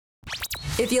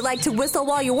If you like to whistle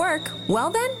while you work, well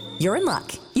then, you're in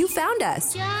luck. You found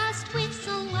us. Just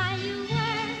whistle while you work.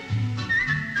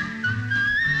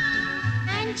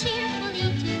 And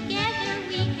cheerfully together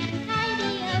we can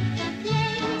tidy up the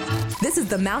place. This is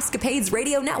the Mousecapades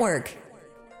Radio Network.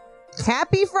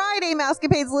 Happy Friday,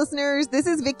 Mousecapades listeners. This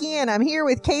is Vicki, and I'm here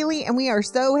with Kaylee, and we are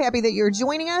so happy that you're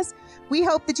joining us. We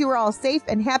hope that you are all safe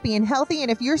and happy and healthy, and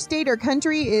if your state or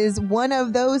country is one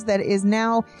of those that is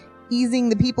now easing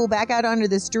the people back out onto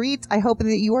the streets, I hope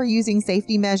that you are using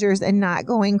safety measures and not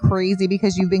going crazy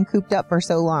because you've been cooped up for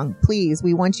so long. Please,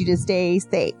 we want you to stay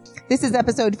safe. This is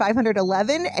episode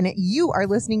 511, and you are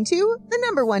listening to the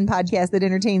number one podcast that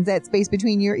entertains that space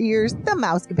between your ears, the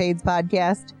Mousecapades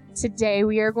podcast. Today,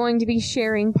 we are going to be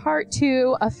sharing part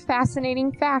 2 of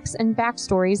fascinating facts and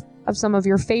backstories of some of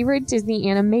your favorite Disney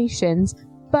animations.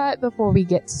 But before we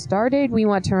get started, we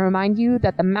want to remind you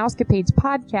that the Mousecapades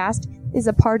podcast is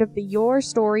a part of the Your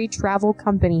Story Travel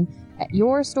Company. At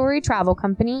Your Story Travel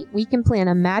Company, we can plan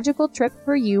a magical trip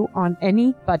for you on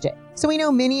any budget. So we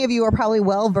know many of you are probably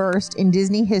well versed in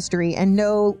Disney history and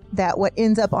know that what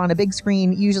ends up on a big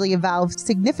screen usually evolves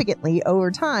significantly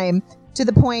over time, to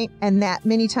the point, and that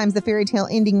many times the fairy tale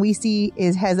ending we see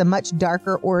has a much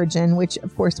darker origin, which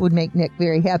of course would make Nick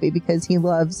very happy because he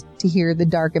loves to hear the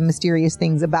dark and mysterious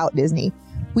things about Disney.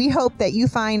 We hope that you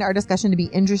find our discussion to be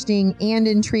interesting and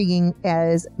intriguing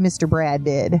as Mr. Brad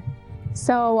did.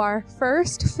 So our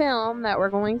first film that we're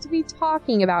going to be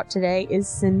talking about today is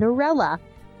Cinderella.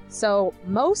 So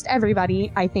most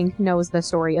everybody, I think, knows the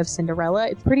story of Cinderella.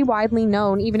 It's pretty widely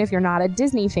known, even if you're not a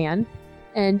Disney fan.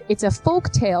 And it's a folk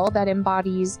tale that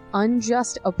embodies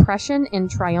unjust oppression and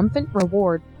triumphant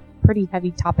reward. Pretty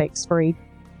heavy topics for a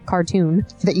cartoon.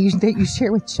 That you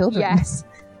share with children. Yes.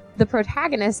 The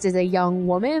protagonist is a young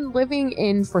woman living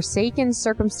in forsaken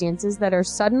circumstances that are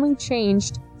suddenly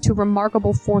changed to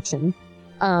remarkable fortune.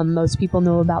 Most people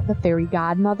know about the fairy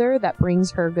godmother that brings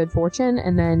her good fortune,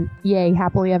 and then, yay,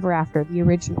 happily ever after, the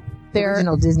original. The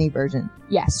original Disney version.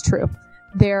 Yes, true.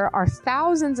 There are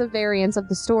thousands of variants of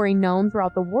the story known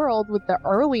throughout the world, with the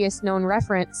earliest known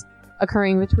reference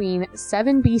occurring between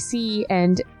 7 BC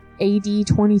and AD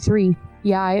 23.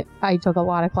 Yeah, I took a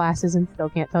lot of classes and still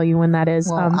can't tell you when that is.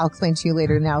 Well, I'll explain to you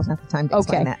later. Now is not the time to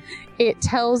explain that. It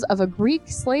tells of a Greek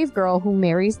slave girl who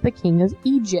marries the king of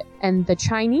Egypt, and the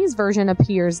Chinese version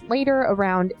appears later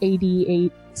around AD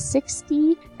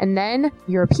 860, and then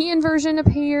European version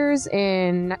appears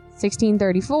in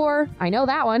 1634. I know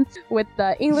that one, with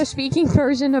the English-speaking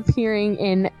version appearing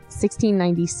in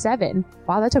 1697.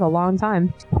 Wow, that took a long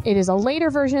time. It is a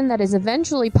later version that is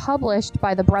eventually published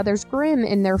by the Brothers Grimm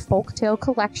in their folktale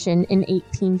collection in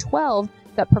 1812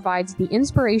 that provides the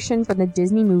inspiration for the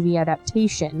Disney movie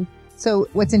adaptation. So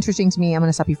what's interesting to me, I'm going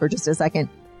to stop you for just a second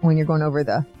when you're going over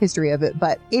the history of it,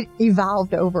 but it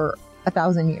evolved over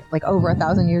 1,000 years, like over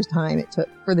 1,000 years time it took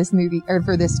for this movie or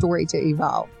for this story to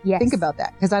evolve. Yes. Think about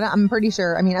that. Because I'm pretty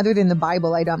sure, I mean, other than the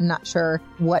Bible, I'm not sure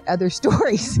what other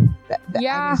stories.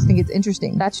 Yeah. I just think it's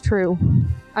interesting. That's true.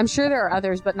 I'm sure there are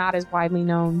others, but not as widely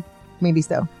known. Maybe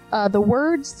so. The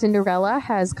word Cinderella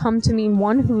has come to mean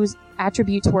one whose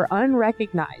attributes were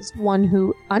unrecognized, one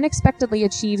who unexpectedly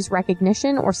achieves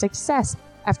recognition or success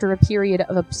after a period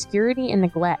of obscurity and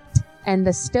neglect. And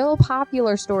the still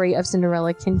popular story of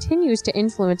Cinderella continues to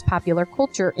influence popular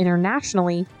culture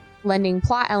internationally, lending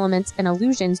plot elements and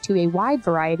allusions to a wide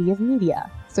variety of media.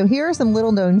 So here are some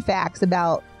little known facts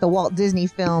about the Walt Disney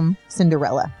film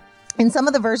Cinderella. In some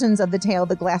of the versions of the tale,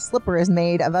 the glass slipper is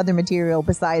made of other material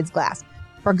besides glass.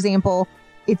 For example,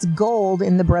 it's gold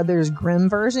in the Brothers Grimm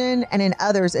version, and in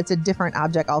others, it's a different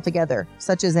object altogether,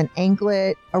 such as an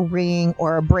anklet, a ring,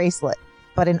 or a bracelet.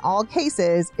 But in all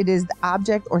cases, it is the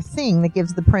object or thing that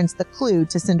gives the prince the clue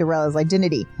to Cinderella's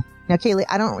identity. Now, Kaylee,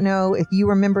 I don't know if you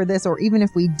remember this or even if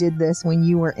we did this when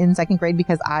you were in second grade,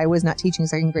 because I was not teaching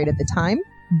second grade at the time,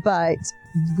 but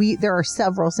there are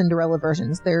several Cinderella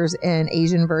versions. There's an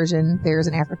Asian version. There's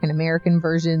an African-American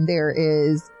version.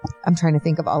 I'm trying to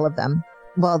think of all of them.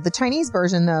 Well, the Chinese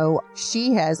version, though,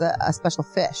 she has a special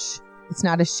fish. It's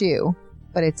not a shoe,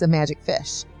 but it's a magic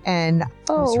fish. And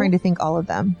I was trying to think all of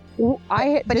them. Well,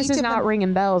 but this is not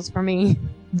ringing bells for me.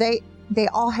 They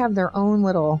all have their own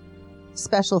little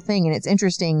special thing, and it's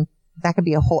interesting. That could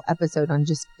be a whole episode on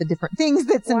just the different things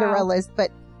that Cinderella is.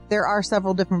 But there are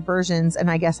several different versions, and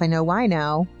I guess I know why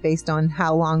now, based on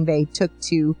how long they took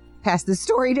to pass the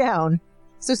story down.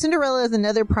 So Cinderella is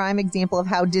another prime example of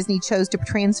how Disney chose to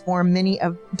transform many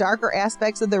of darker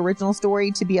aspects of the original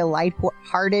story to be a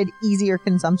light-hearted, easier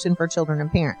consumption for children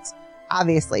and parents.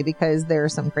 Obviously, because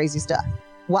there's some crazy stuff.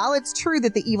 While it's true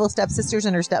that the evil stepsisters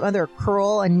and her stepmother are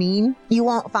cruel and mean, you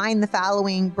won't find the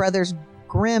following Brothers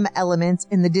grim elements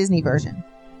in the Disney version.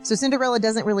 So Cinderella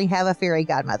doesn't really have a fairy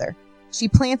godmother. She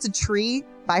plants a tree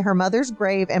by her mother's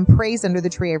grave and prays under the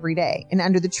tree every day. And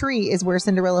under the tree is where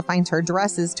Cinderella finds her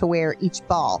dresses to wear each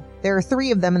ball. There are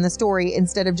 3 of them in the story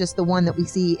instead of just the one that we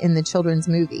see in the children's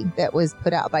movie that was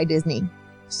put out by Disney.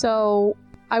 So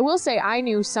I will say I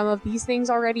knew some of these things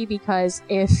already because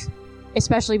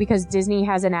especially because Disney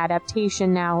has an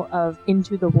adaptation now of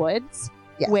Into the Woods,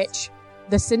 Yes. which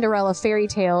the Cinderella fairy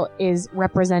tale is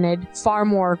represented far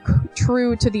more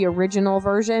true to the original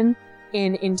version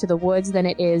in Into the Woods than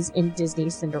it is in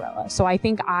Disney's Cinderella. So I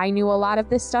think I knew a lot of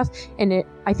this stuff, and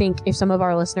I think if some of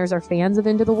our listeners are fans of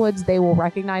Into the Woods, they will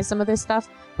recognize some of this stuff.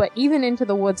 But even Into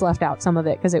the Woods left out some of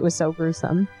it because it was so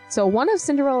gruesome. So one of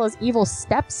Cinderella's evil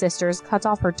stepsisters cuts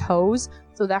off her toes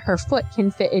so that her foot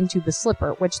can fit into the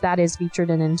slipper, which that is featured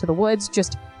in Into the Woods.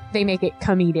 Just they make it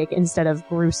comedic instead of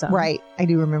gruesome. Right. I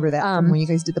do remember that from when you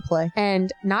guys did the play.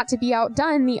 And not to be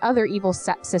outdone, the other evil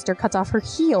stepsister cuts off her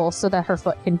heel so that her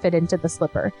foot can fit into the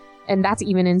slipper. And that's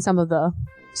even in some of the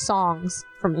songs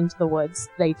from Into the Woods.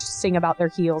 They sing about their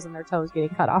heels and their toes getting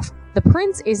cut off. The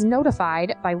prince is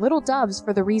notified by little doves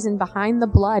for the reason behind the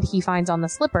blood he finds on the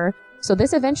slipper. So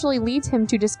this eventually leads him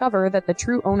to discover that the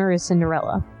true owner is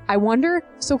Cinderella. I wonder,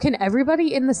 so can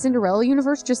everybody in the Cinderella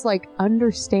universe just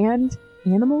understand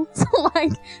animals?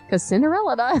 Because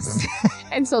Cinderella does.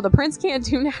 And so the prince can't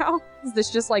do now? Is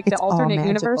this just the alternate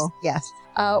universe? Yes.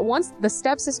 Once the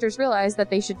stepsisters realize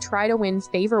that they should try to win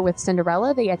favor with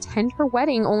Cinderella, they attend her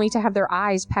wedding only to have their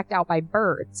eyes pecked out by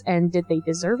birds. And did they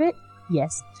deserve it?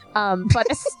 Yes. But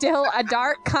it's still a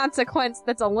dark consequence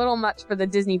that's a little much for the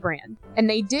Disney brand. And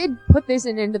they did put this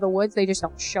Into the Woods, they just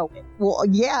don't show it. Well,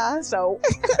 yeah. So...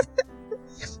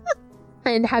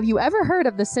 And have you ever heard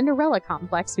of the Cinderella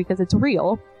complex? Because it's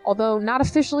real. Although not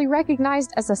officially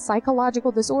recognized as a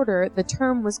psychological disorder, the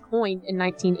term was coined in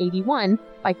 1981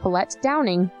 by Colette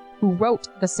Downing, who wrote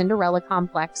The Cinderella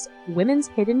Complex, Women's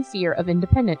Hidden Fear of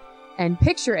Independence. And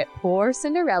picture it, poor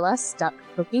Cinderella stuck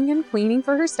cooking and cleaning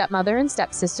for her stepmother and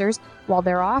stepsisters while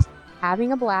they're off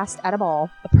having a blast at a ball.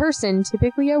 A person,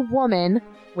 typically a woman,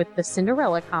 with the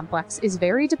Cinderella complex is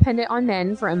very dependent on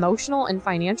men for emotional and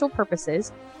financial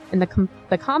purposes. And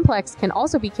the complex can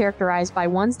also be characterized by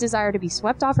one's desire to be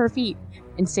swept off her feet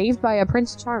and saved by a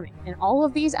Prince Charming. And all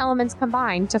of these elements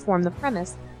combine to form the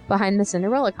premise behind the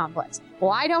Cinderella complex.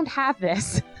 Well, I don't have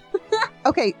this.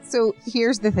 Okay, so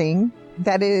here's the thing.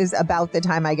 That is about the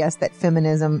time, I guess, that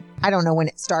feminism, I don't know when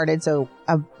it started, so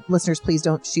listeners, please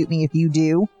don't shoot me if you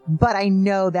do. But I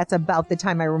know that's about the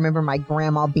time I remember my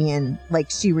grandma being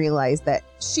she realized that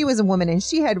she was a woman and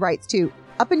she had rights too.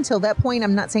 Up until that point,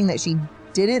 I'm not saying that she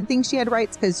didn't think she had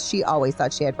rights, because she always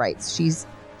thought she had rights. She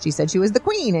said she was the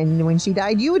queen, and when she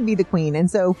died, you would be the queen.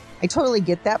 And so I totally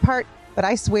get that part. But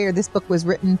I swear this book was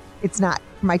written,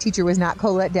 my teacher was not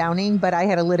Colette Downing, but I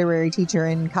had a literary teacher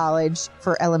in college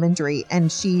for elementary, and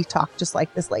she talked just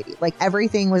like this lady.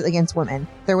 Everything was against women.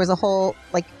 There was a whole,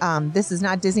 this is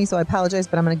not Disney, so I apologize,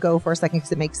 but I'm going to go for a second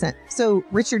because it makes sense. So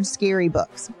Richard Scarry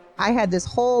books. I had this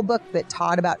whole book that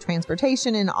taught about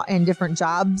transportation and different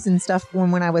jobs and stuff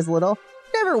when I was little.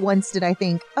 Never once did I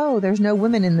think, oh, there's no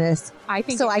women in this. I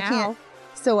think so. I can't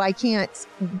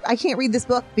read this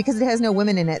book because it has no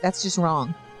women in it. That's just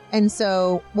wrong. And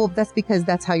so, that's because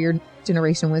that's how your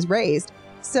generation was raised.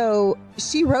 So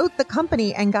she wrote the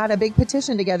company and got a big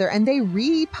petition together, and they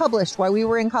republished while we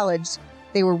were in college.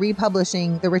 They were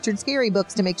republishing the Richard Scarry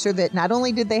books to make sure that not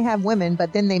only did they have women,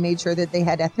 but then they made sure that they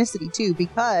had ethnicity too,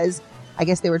 because I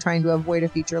guess they were trying to avoid a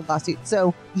future lawsuit.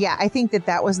 So yeah, I think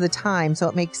that was the time. So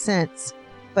it makes sense,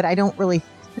 but I don't really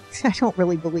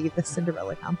believe the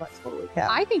Cinderella complex. Holy cow.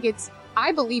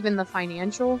 I believe in the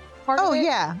financial part of it. Oh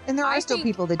yeah. And there are still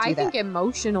people that do that. I think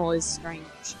emotional is strange.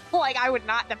 I would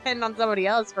not depend on somebody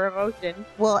else for emotion.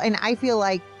 Well, and I feel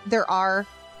like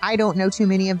I don't know too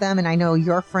many of them, and I know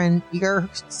your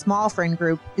small friend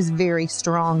group is very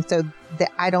strong, so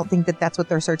I don't think that's what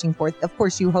they're searching for. Of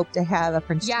course, you hope to have a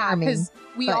Prince Charming. Yeah, because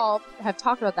we all have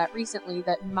talked about that recently,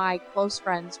 that my close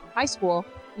friends from high school,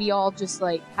 we all just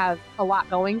have a lot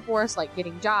going for us,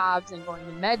 getting jobs and going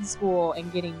to med school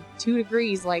and getting 2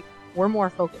 degrees. We're more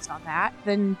focused on that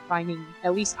than finding,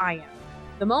 at least I am.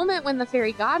 The moment when the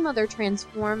fairy godmother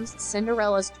transforms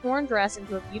Cinderella's torn dress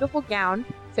into a beautiful gown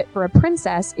fit for a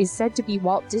princess is said to be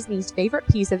Walt Disney's favorite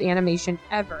piece of animation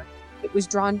ever. It was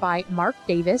drawn by Mark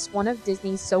Davis, one of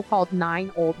Disney's so-called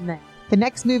 9 old men. The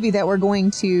next movie that we're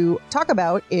going to talk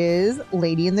about is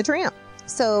Lady and the Tramp.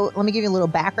 So let me give you a little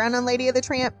background on Lady and the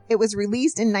Tramp. It was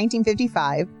released in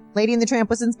 1955. Lady and the Tramp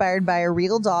was inspired by a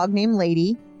real dog named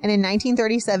Lady, And in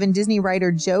 1937, Disney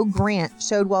writer Joe Grant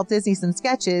showed Walt Disney some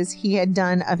sketches he had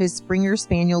done of his Springer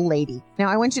Spaniel Lady. Now,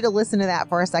 I want you to listen to that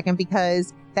for a second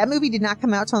because that movie did not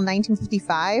come out till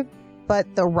 1955, but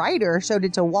the writer showed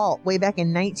it to Walt way back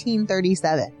in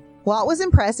 1937. Walt was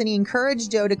impressed and he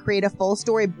encouraged Joe to create a full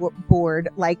storyboard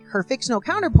like her fictional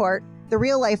counterpart. The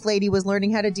real-life lady was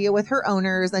learning how to deal with her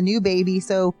owners, a new baby,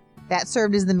 so that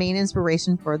served as the main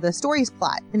inspiration for the story's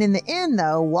plot. And in the end,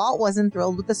 though, Walt wasn't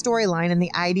thrilled with the storyline and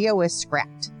the idea was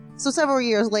scrapped. So several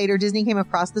years later, Disney came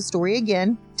across the story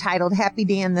again, titled Happy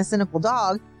Dan the Cynical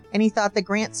Dog, and he thought the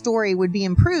Grant story would be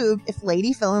improved if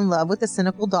Lady fell in love with a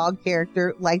cynical dog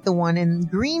character like the one in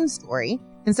Green's story.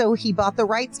 And so he bought the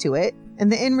rights to it.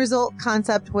 And the end result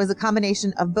concept was a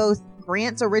combination of both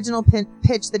Grant's original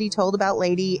pitch that he told about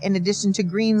Lady in addition to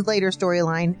Green's later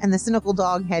storyline, and the cynical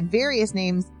dog had various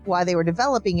names while they were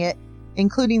developing it,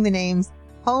 including the names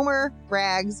Homer,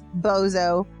 Rags,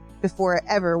 Bozo, before it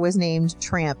ever was named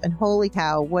Tramp. And holy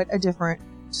cow, what a different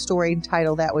story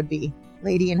title that would be.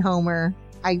 Lady and Homer.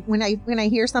 When I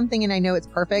hear something and I know it's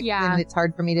perfect, then it's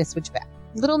hard for me to switch back.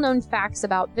 Little known facts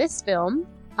about this film.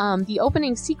 The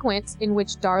opening sequence in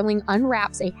which Darling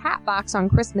unwraps a hat box on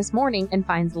Christmas morning and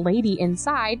finds Lady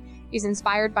inside is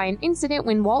inspired by an incident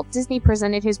when Walt Disney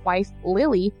presented his wife,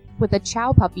 Lily, with a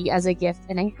chow puppy as a gift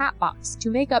in a hat box to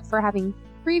make up for having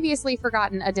previously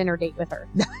forgotten a dinner date with her.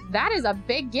 That is a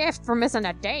big gift for missing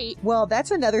a date. Well,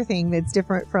 that's another thing that's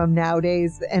different from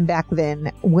nowadays and back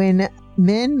then. When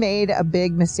men made a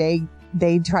big mistake,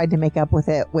 they tried to make up with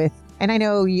it with, and I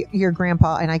know your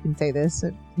grandpa, and I can say this,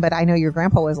 but I know your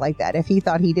grandpa was like that. If he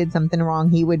thought he did something wrong,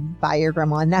 he would buy your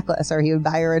grandma a necklace, or he would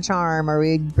buy her a charm, or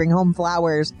he'd bring home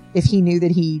flowers if he knew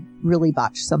that he really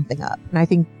botched something up. And I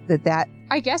think that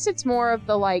I guess it's more of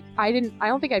the like, I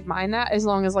don't think I'd mind that as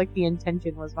long as like the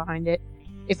intention was behind it.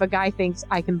 If a guy thinks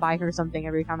I can buy her something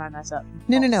every time I mess up.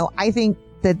 No. I think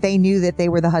that they knew that they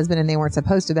were the husband and they weren't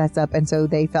supposed to mess up. And so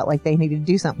they felt like they needed to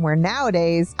do something, where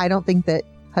nowadays, I don't think that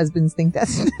husbands think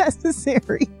that's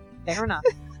necessary. Fair enough.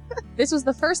 This was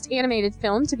the first animated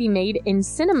film to be made in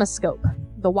CinemaScope.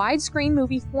 The widescreen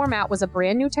movie format was a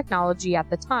brand new technology at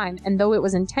the time, and though it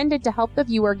was intended to help the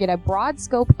viewer get a broad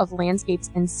scope of landscapes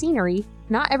and scenery,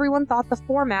 not everyone thought the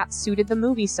format suited the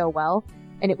movie so well,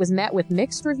 and it was met with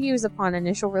mixed reviews upon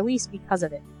initial release because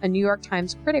of it. A New York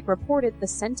Times critic reported the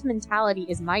sentimentality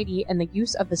is mighty and the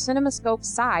use of the CinemaScope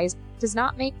size does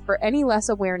not make for any less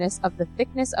awareness of the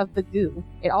thickness of the goo.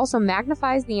 It also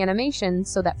magnifies the animation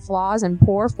so that flaws and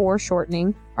poor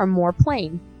foreshortening are more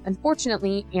plain.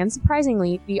 Unfortunately, and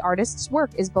surprisingly, the artist's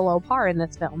work is below par in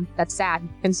this film. That's sad,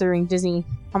 considering Disney,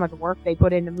 how much work they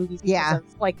put into movies because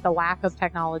of, like, the lack of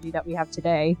technology that we have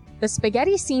today. The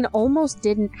spaghetti scene almost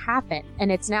didn't happen,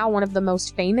 and it's now one of the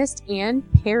most famous and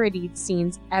parodied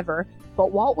scenes ever.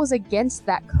 But Walt was against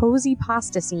that cozy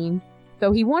pasta scene.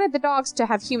 Though he wanted the dogs to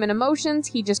have human emotions,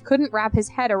 he just couldn't wrap his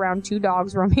head around two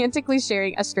dogs romantically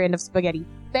sharing a strand of spaghetti.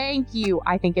 Thank you.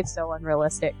 I think it's so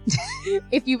unrealistic.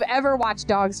 If you've ever watched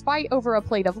dogs fight over a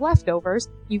plate of leftovers,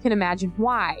 you can imagine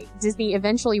why. Disney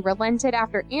eventually relented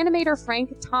after animator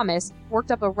Frank Thomas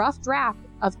worked up a rough draft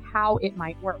of how it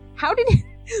might work. How did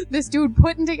this dude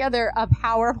putting together a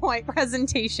PowerPoint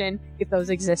presentation, if those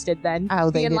existed then?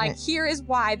 Oh, they being didn't. like, here is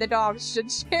why the dogs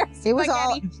should share spaghetti. It was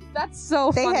all. That's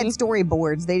so They funny. had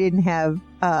storyboards. They didn't have.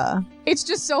 It's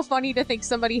just so funny to think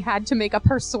somebody had to make a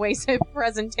persuasive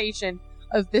presentation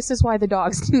of this is why the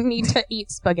dogs need to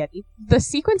eat spaghetti. The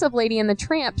sequence of Lady and the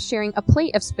Tramp sharing a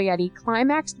plate of spaghetti,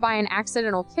 climaxed by an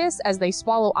accidental kiss as they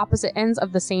swallow opposite ends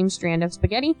of the same strand of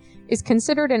spaghetti, is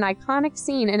considered an iconic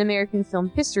scene in American film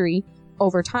history.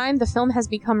 Over time, the film has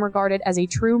become regarded as a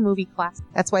true movie classic.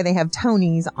 That's why they have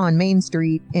Tony's on Main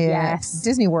Street at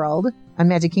Disney World, on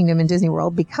Magic Kingdom and Disney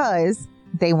World, because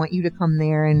they want you to come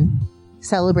there and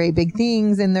celebrate big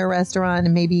things in their restaurant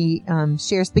and maybe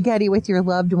share spaghetti with your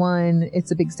loved one.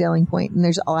 It's a big selling point. And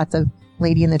there's lots of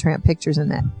Lady and the Tramp pictures in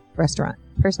that restaurant.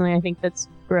 Personally, I think that's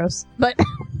gross. But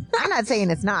I'm not saying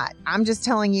it's not. I'm just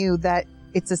telling you that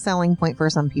it's a selling point for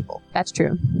some people. That's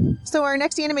true. So our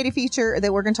next animated feature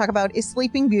that we're going to talk about is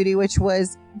Sleeping Beauty, which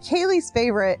was Kaylee's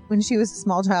favorite when she was a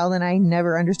small child, and I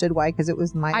never understood why, because it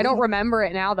was my... I don't remember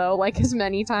it now, though. Like, as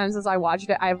many times as I watched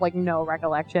it, I have, like, no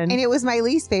recollection. And it was my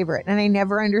least favorite, and I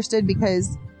never understood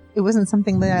because it wasn't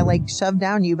something that I, like, shoved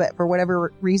down you, but for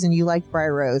whatever reason you liked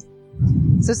Briar Rose.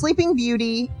 So Sleeping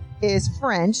Beauty is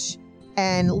French,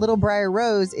 and Little Briar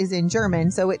Rose is in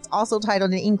German, so it's also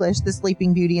titled in English, The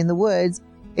Sleeping Beauty in the Woods.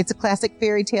 It's a classic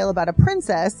fairy tale about a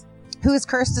princess who is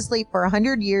cursed to sleep for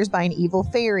 100 years by an evil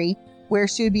fairy, where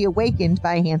she would be awakened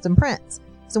by a handsome prince.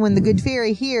 So when the good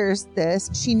fairy hears this,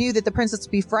 she knew that the princess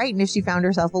would be frightened if she found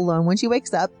herself alone when she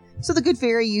wakes up. So the good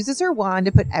fairy uses her wand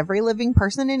to put every living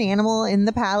person and animal in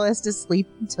the palace to sleep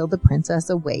until the princess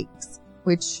awakes,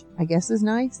 which I guess is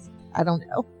nice. I don't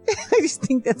know. I just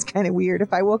think that's kind of weird.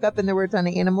 If I woke up and there were a ton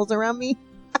of animals around me,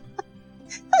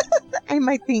 I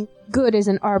might think. Good is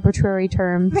an arbitrary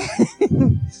term.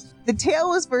 The tale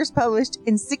was first published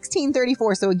in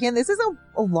 1634. So again, this is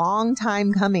a long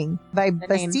time coming by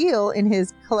Basile in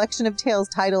his collection of tales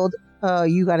titled, oh,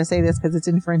 you got to say this because it's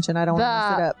in French and I don't want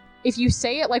to mess it up. If you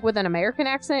say it like with an American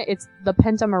accent, it's the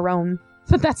Pentamerone.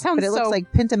 But that sounds But it looks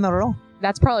like Pentamerone.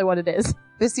 That's probably what it is.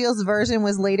 Basile's version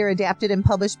was later adapted and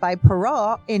published by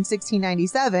Perrault in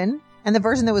 1697. And the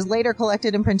version that was later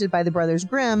collected and printed by the Brothers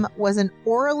Grimm was an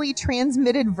orally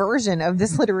transmitted version of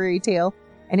this literary tale,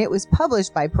 and it was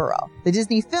published by Perrault. The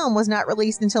Disney film was not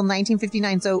released until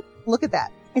 1959, so look at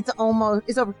that. It's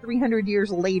over 300 years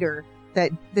later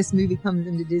that this movie comes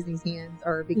into Disney's hands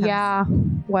or becomes... Yeah,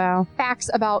 wow.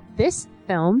 Facts about this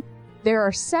film. There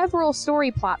are several story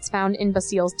plots found in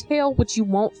Basile's tale, which you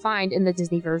won't find in the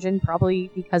Disney version, probably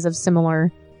because of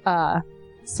similar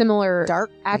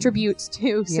dark attributes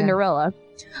to Cinderella.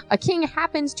 A king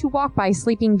happens to walk by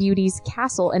Sleeping Beauty's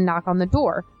castle and knock on the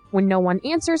door. When no one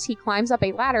answers, he climbs up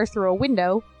a ladder through a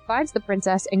window, finds the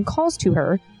princess, and calls to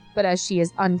her. But as she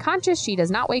is unconscious, she does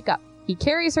not wake up. He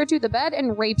carries her to the bed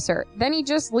and rapes her. Then he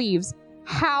just leaves.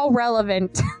 How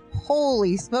relevant.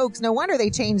 Holy smokes. No wonder they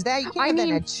changed that. You can't have that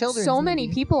in a children's so many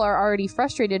movie. people are already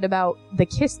frustrated about the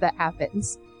kiss that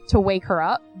happens to wake her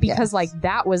up because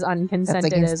that was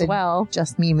unconsented as well.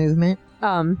 Just Me movement.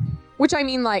 Which I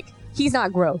mean, he's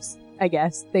not gross, I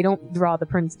guess. They don't draw the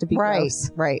prince to be gross.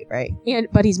 Right.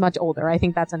 But he's much older. I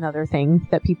think that's another thing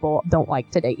that people don't like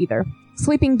today either.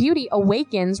 Sleeping Beauty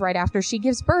awakens right after she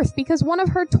gives birth because one of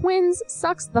her twins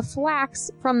sucks the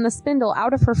flax from the spindle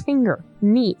out of her finger.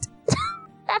 Neat.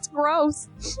 That's gross.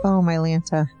 Oh, my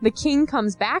Lanta. The king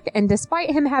comes back, and despite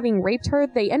him having raped her,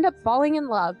 they end up falling in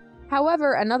love.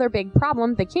 However, another big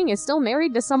problem, the king is still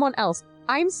married to someone else.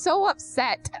 I'm so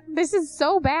upset. This is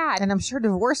so bad. And I'm sure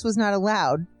divorce was not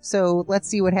allowed. So let's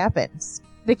see what happens.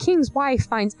 The king's wife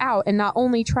finds out and not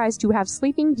only tries to have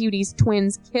Sleeping Beauty's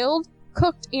twins killed,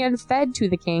 cooked, and fed to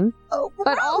the king,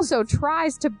 but also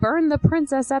tries to burn the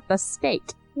princess at the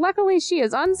stake. Luckily, she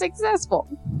is unsuccessful.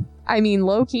 I mean,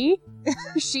 low-key,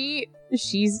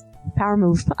 she's power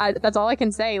move. That's all I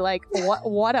can say.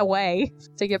 What a way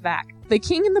to get back. The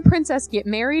king and the princess get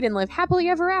married and live happily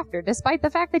ever after, despite the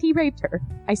fact that he raped her.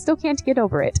 I still can't get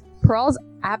over it. Perrault's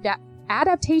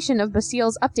adaptation of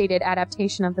Basile's updated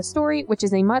adaptation of the story, which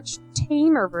is a much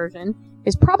tamer version,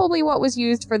 is probably what was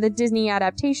used for the Disney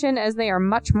adaptation, as they are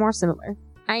much more similar.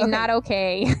 I'm not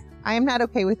okay. I am not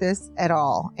okay with this at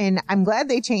all. And I'm glad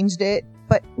they changed it.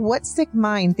 But what sick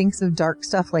mind thinks of dark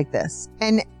stuff like this?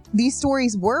 And these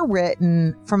stories were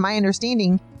written, from my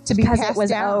understanding, to be passed down.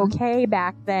 Because it was okay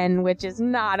back then, which is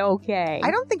not okay.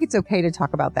 I don't think it's okay to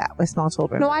talk about that with small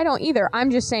children. No, I don't either. I'm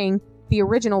just saying the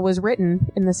original was written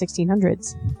in the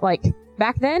 1600s.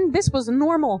 Back then, this was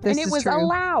normal, and it was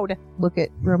allowed. Look at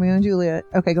Romeo and Juliet.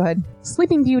 Okay, go ahead.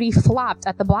 Sleeping Beauty flopped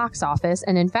at the box office,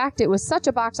 and in fact, it was such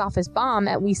a box office bomb,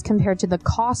 at least compared to the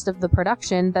cost of the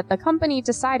production, that the company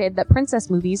decided that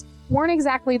princess movies weren't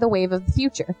exactly the wave of the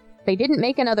future. They didn't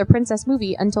make another princess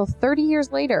movie until 30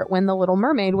 years later, when The Little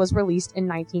Mermaid was released in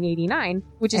 1989,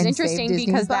 which is interesting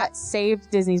because that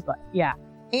saved Disney's butt. Yeah.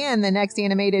 And the next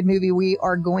animated movie we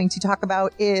are going to talk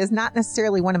about is not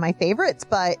necessarily one of my favorites,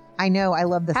 but I know I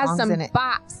love the songs in it. Has some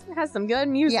bops. It has some good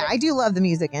music. Yeah, I do love the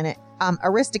music in it.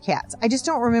 Aristocats. I just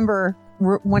don't remember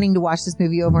wanting to watch this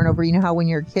movie over and over. You know how when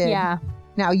you're a kid. Yeah.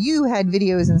 Now, you had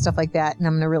videos and stuff like that, and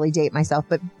I'm going to really date myself,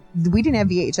 but we didn't have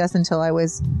VHS until I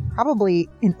was probably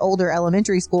in older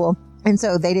elementary school. And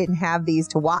so they didn't have these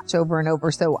to watch over and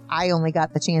over. So I only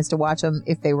got the chance to watch them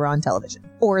if they were on television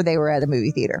or they were at a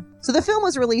movie theater. So the film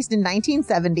was released in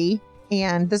 1970,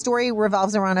 and the story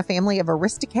revolves around a family of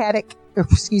aristocratic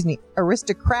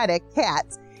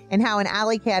cats and how an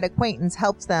alley cat acquaintance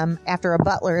helps them after a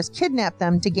butler has kidnapped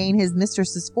them to gain his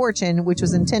mistress's fortune, which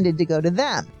was intended to go to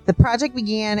them. The project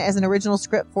began as an original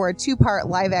script for a 2-part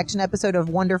live-action episode of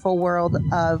Wonderful World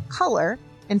of Color.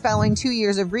 And following 2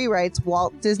 years of rewrites,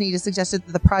 Walt Disney just suggested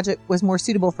that the project was more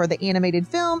suitable for the animated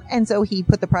film, and so he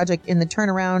put the project in the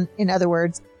turnaround. In other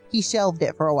words, he shelved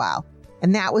it for a while.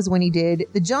 And that was when he did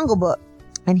The Jungle Book,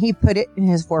 and he put it in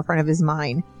his forefront of his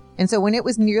mind. And so when it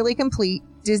was nearly complete,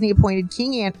 Disney appointed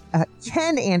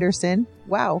Ken Anderson,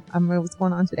 wow, I don't know what's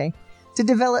going on today, to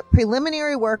develop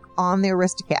preliminary work on the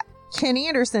Aristocat. Ken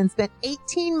Anderson spent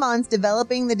 18 months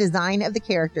developing the design of the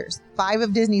characters. 5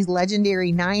 of Disney's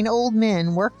legendary 9 old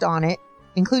men worked on it,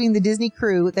 including the Disney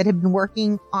crew that had been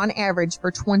working on average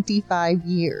for 25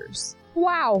 years.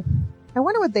 Wow. I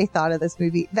wonder what they thought of this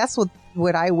movie. That's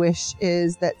what I wish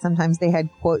is that sometimes they had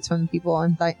quotes from people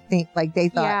and think like they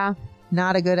thought, Yeah.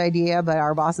 not a good idea, but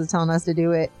our boss is telling us to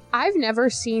do it. I've never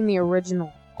seen the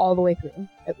original all the way through,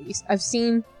 at least. I've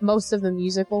seen most of the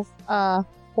musical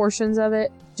portions of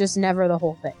it, just never the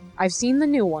whole thing. I've seen the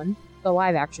new one, the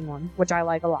live action one, which I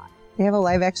like a lot. They have a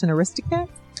live action Aristocats?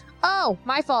 Oh,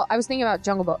 my fault. I was thinking about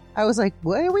Jungle Book. I was like,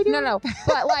 what are we doing? No.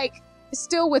 But like,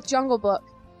 still with Jungle Book,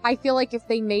 I feel like if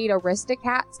they made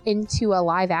Aristocats into a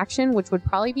live action, which would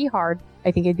probably be hard,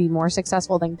 I think it'd be more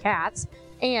successful than Cats.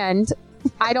 And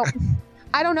I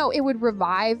don't know, it would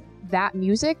revive that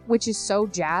music, which is so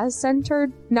jazz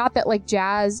centered. Not that like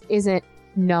jazz isn't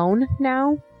known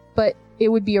now, but it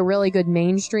would be a really good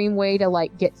mainstream way to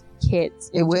like get kids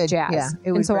into jazz. Yeah,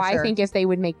 it would. And so for I sure. think if they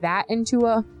would make that into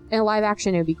a live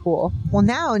action, it'd be cool. Well,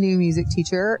 now, new music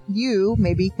teacher, you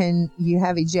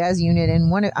have a jazz unit in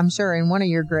one of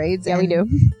your grades. Yeah, we do.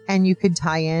 And you could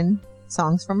tie in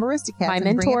songs from Aristocats. My and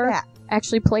bring it mentor back.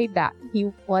 actually played that.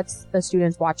 He lets the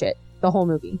students watch it, the whole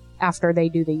movie, after they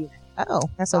do the unit. Oh,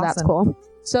 that's So awesome. that's cool.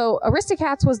 So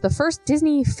Aristocats was the first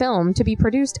Disney film to be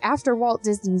produced after Walt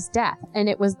Disney's death, and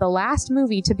it was the last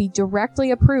movie to be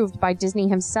directly approved by Disney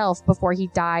himself before he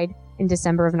died in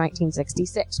December of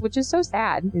 1966, which is so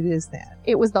sad. It is that.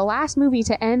 It was the last movie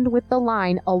to end with the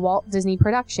line, a Walt Disney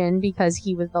production, because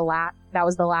he was that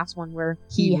was the last one where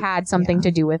he had something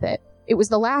to do with it. It was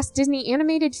the last Disney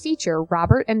animated feature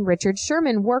Robert and Richard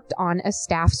Sherman worked on as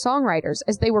staff songwriters,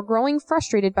 as they were growing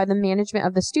frustrated by the management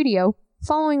of the studio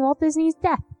following Walt Disney's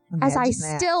death, as I Imagine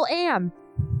that. still am.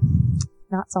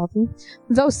 Not salty.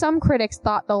 Though some critics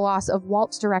thought the loss of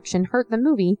Walt's direction hurt the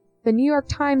movie, the New York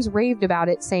Times raved about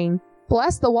it, saying,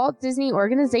 "Bless the Walt Disney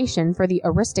Organization for the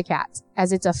Aristocats,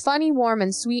 as it's a funny, warm,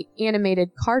 and sweet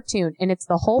animated cartoon, and it's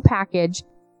the whole package."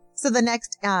 So the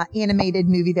next animated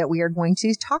movie that we are going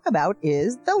to talk about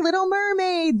is The Little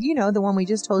Mermaid. You know, the one we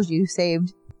just told you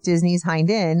saved Disney's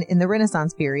hind end in the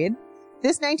Renaissance period.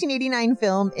 This 1989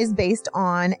 film is based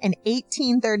on an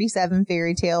 1837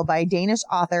 fairy tale by Danish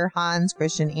author Hans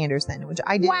Christian Andersen, which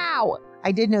I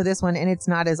did know this one, and it's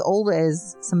not as old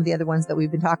as some of the other ones that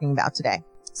we've been talking about today.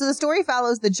 So the story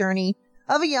follows the journey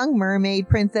of a young mermaid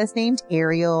princess named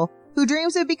Ariel, who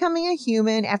dreams of becoming a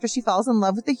human after she falls in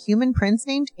love with a human prince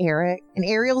named Eric, and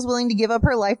Ariel's willing to give up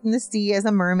her life in the sea as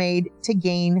a mermaid to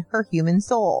gain her human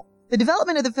soul. The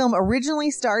development of the film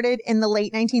originally started in the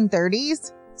late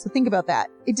 1930s. So think about that.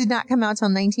 It did not come out till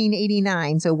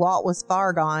 1989, so Walt was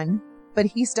far gone, but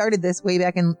he started this way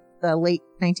back in the late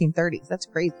 1930s. That's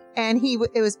crazy. And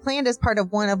it was planned as part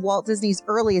of one of Walt Disney's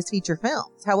earliest feature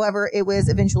films. However, it was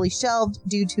eventually shelved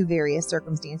due to various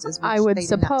circumstances. Which I would they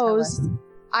did not tell us.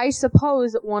 I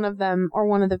suppose one of them, or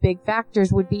one of the big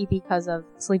factors, would be because of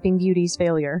Sleeping Beauty's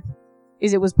failure.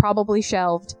 It was probably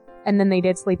shelved, and then they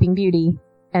did Sleeping Beauty,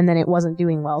 and then it wasn't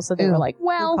doing well, so they were like,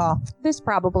 well, this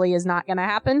probably is not going to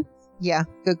happen. Yeah,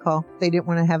 good call. They didn't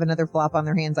want to have another flop on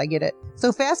their hands. I get it.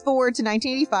 So fast forward to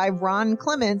 1985, Ron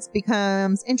Clements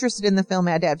becomes interested in the film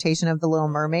adaptation of The Little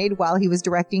Mermaid while he was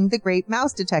directing The Great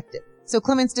Mouse Detective. So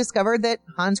Clements discovered that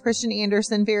Hans Christian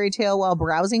Andersen fairy tale while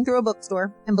browsing through a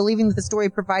bookstore, and believing that the story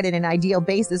provided an ideal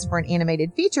basis for an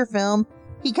animated feature film,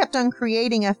 he kept on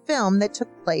creating a film that took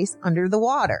place under the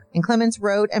water. And Clements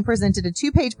wrote and presented a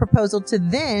 2-page proposal to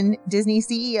then Disney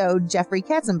CEO Jeffrey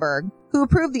Katzenberg, who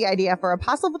approved the idea for a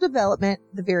possible development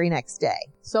the very next day.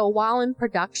 So while in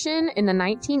production in the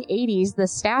 1980s, the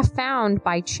staff found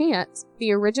by chance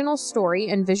the original story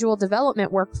and visual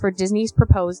development work for Disney's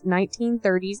proposed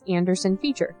 1930s Andersen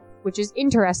feature, which is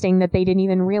interesting that they didn't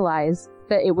even realize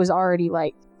that it was already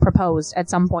proposed at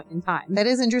some point in time. That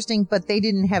is interesting, but they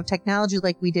didn't have technology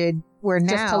like we did, where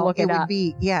Just now to look it up. would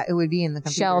be, it would be in the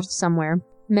computers. Shelved somewhere.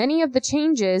 Many of the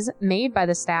changes made by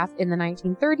the staff in the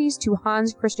 1930s to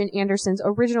Hans Christian Andersen's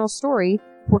original story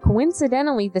were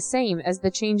coincidentally the same as the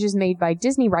changes made by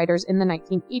Disney writers in the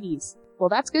 1980s. Well,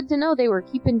 that's good to know they were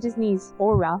keeping Disney's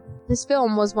aura. This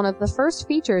film was one of the first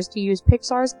features to use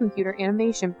Pixar's computer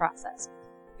animation process.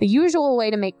 The usual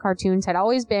way to make cartoons had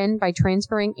always been by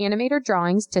transferring animator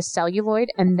drawings to celluloid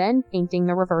and then painting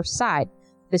the reverse side.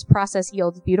 This process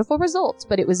yields beautiful results,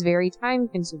 but it was very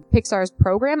time-consuming. Pixar's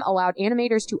program allowed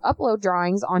animators to upload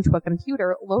drawings onto a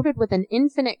computer loaded with an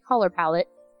infinite color palette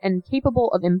and capable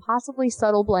of impossibly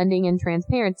subtle blending and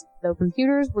transparency. Though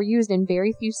computers were used in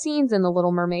very few scenes in The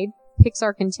Little Mermaid,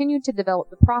 Pixar continued to develop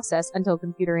the process until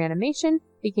computer animation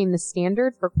became the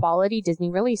standard for quality Disney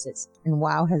releases. And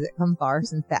wow, has it come far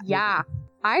since that Yeah.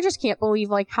 I just can't believe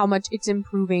like how much it's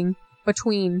improving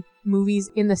between movies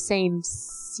in the same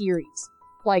series.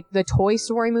 Like the Toy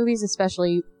Story movies,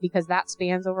 especially because that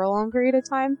spans over a long period of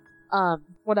time.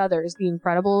 What others? The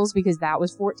Incredibles, because that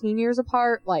was 14 years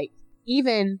apart. Like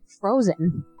even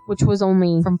Frozen, which was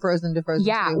only From Frozen to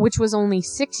Frozen 2. which was only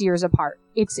 6 years apart.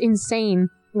 It's insane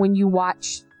when you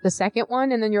watch the second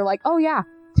one and then you're like, oh yeah,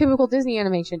 typical Disney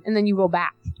animation, and then you go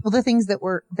back. Well, the things that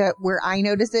where I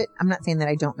notice it, I'm not saying that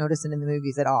I don't notice it in the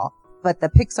movies at all, but the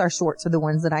Pixar shorts are the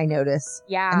ones that I notice.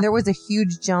 Yeah. And there was a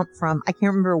huge jump from, I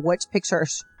can't remember which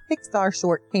Pixar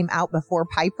short came out before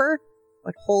Piper,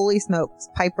 but holy smokes,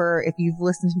 Piper, if you've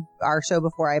listened to our show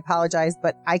before, I apologize,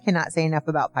 but I cannot say enough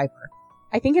about Piper.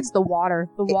 I think it's the water.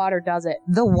 The water does it.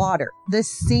 The water, the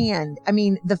sand, I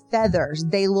mean, the feathers,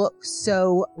 they look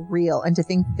so real. And to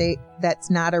think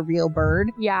that's not a real bird,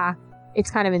 Yeah.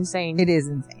 It's kind of insane. it is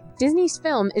insane. Disney's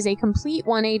film is a complete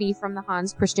 180 from the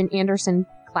Hans Christian Andersen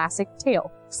classic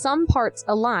tale. Some parts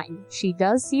align. She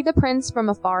does see the prince from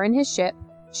afar in his ship.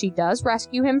 She does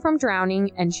rescue him from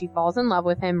drowning, and she falls in love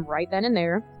with him right then and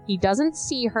there. He doesn't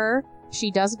see her. She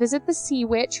does visit the sea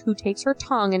witch, who takes her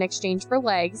tongue in exchange for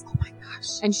legs. Oh my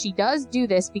gosh. And she does do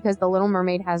this because the Little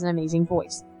Mermaid has an amazing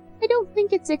voice. I don't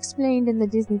think it's explained in the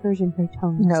Disney version her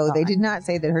tongue is No, they gone. did not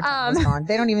say that her tongue was gone.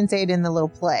 They don't even say it in the little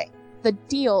play. The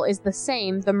deal is the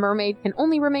same. The mermaid can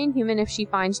only remain human if she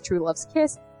finds true love's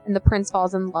kiss, and the prince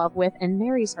falls in love with and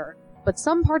marries her. But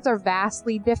some parts are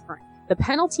vastly different. The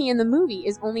penalty in the movie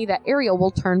is only that Ariel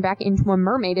will turn back into a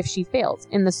mermaid if she fails.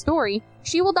 In the story,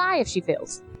 she will die if she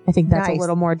fails. I think that's Nice. a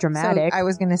little more dramatic. So I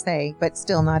was going to say, but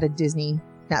still not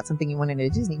something you want in a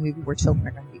Disney movie where children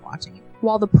are going to be watching it.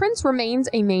 While the prince remains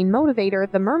a main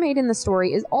motivator, the mermaid in the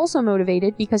story is also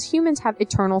motivated because humans have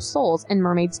eternal souls and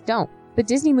mermaids don't. The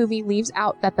Disney movie leaves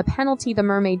out that the penalty the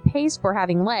mermaid pays for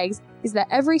having legs is that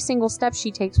every single step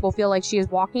she takes will feel like she is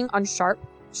walking on sharp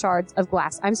shards of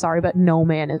glass. I'm sorry, but no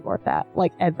man is worth that.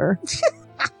 Like, ever.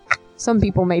 Some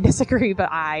people may disagree, but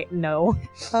I know.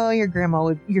 Oh, your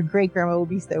great grandma would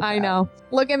be so proud. I know.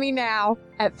 Look at me now.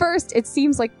 At first, it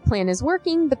seems like the plan is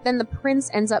working, but then the prince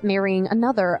ends up marrying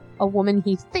a woman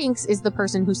he thinks is the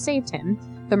person who saved him.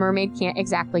 The mermaid can't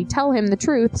exactly tell him the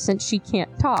truth since she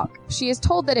can't talk. She is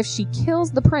told that if she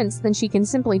kills the prince, then she can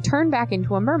simply turn back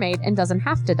into a mermaid and doesn't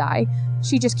have to die.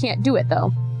 She just can't do it,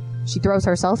 though. She throws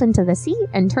herself into the sea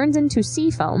and turns into sea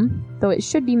foam, though it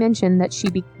should be mentioned that she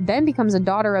then becomes a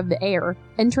daughter of the air,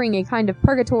 entering a kind of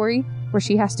purgatory where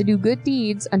she has to do good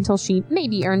deeds until she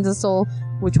maybe earns a soul,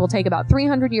 which will take about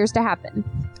 300 years to happen.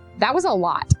 That was a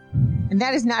lot. And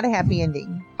that is not a happy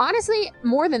ending. Honestly,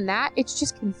 more than that, it's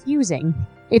just confusing.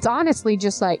 It's honestly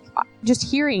just like, just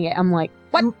hearing it, I'm like,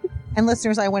 what? And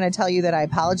listeners, I want to tell you that I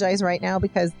apologize right now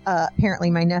because apparently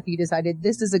my nephew decided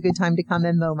this is a good time to come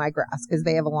and mow my grass because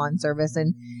they have a lawn service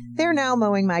and they're now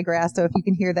mowing my grass. So if you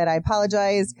can hear that, I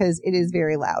apologize because it is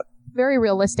very loud. Very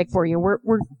realistic for you. We're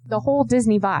the whole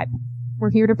Disney vibe.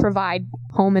 We're here to provide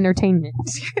home entertainment.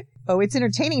 Oh, it's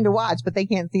entertaining to watch, but they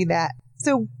can't see that.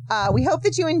 So we hope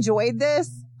that you enjoyed this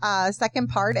second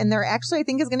part. And there actually, I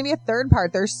think, is going to be a third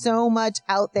part. There's so much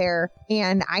out there.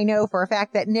 And I know for a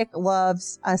fact that Nick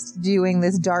loves us doing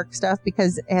this dark stuff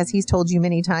because, as he's told you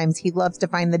many times, he loves to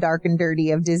find the dark and dirty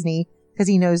of Disney because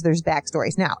he knows there's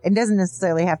backstories. Now, it doesn't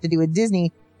necessarily have to do with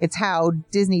Disney. It's how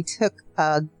Disney took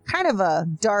a kind of a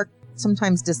dark,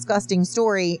 sometimes disgusting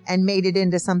story and made it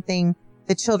into something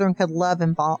that children could love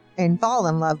and fall in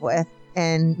love with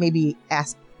and maybe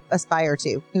aspire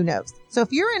to. Who knows? So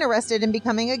if you're interested in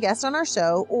becoming a guest on our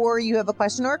show, or you have a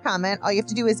question or a comment, all you have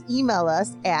to do is email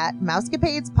us at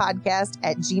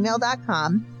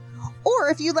mousecapadespodcast@gmail.com. Or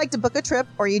if you'd like to book a trip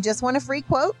or you just want a free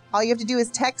quote, all you have to do is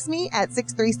text me at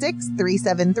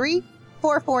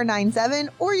 636-373-4497,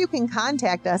 or you can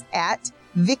contact us at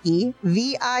Vickie,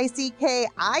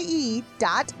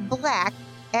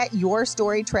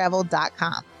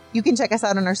 VICKIE.black@yourstorytravel.com. You can check us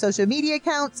out on our social media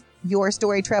accounts,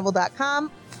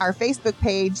 yourstorytravel.com, our Facebook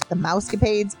page, The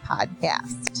Mousecapades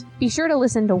Podcast. Be sure to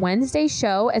listen to Wednesday's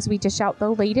show as we dish out the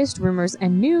latest rumors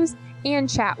and news and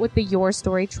chat with the Your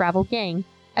Story Travel gang.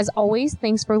 As always,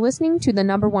 thanks for listening to the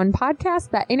 #1 podcast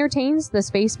that entertains the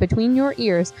space between your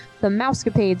ears, the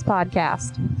Mousecapades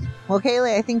Podcast. Well,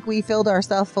 Kaylee, I think we filled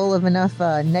ourselves full of enough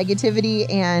negativity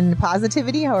and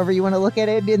positivity, however you want to look at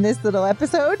it in this little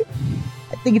episode.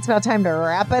 I think it's about time to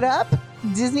wrap it up.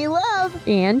 Disney love.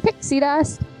 And pixie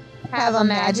dust. Have a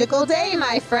magical day,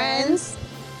 my friends.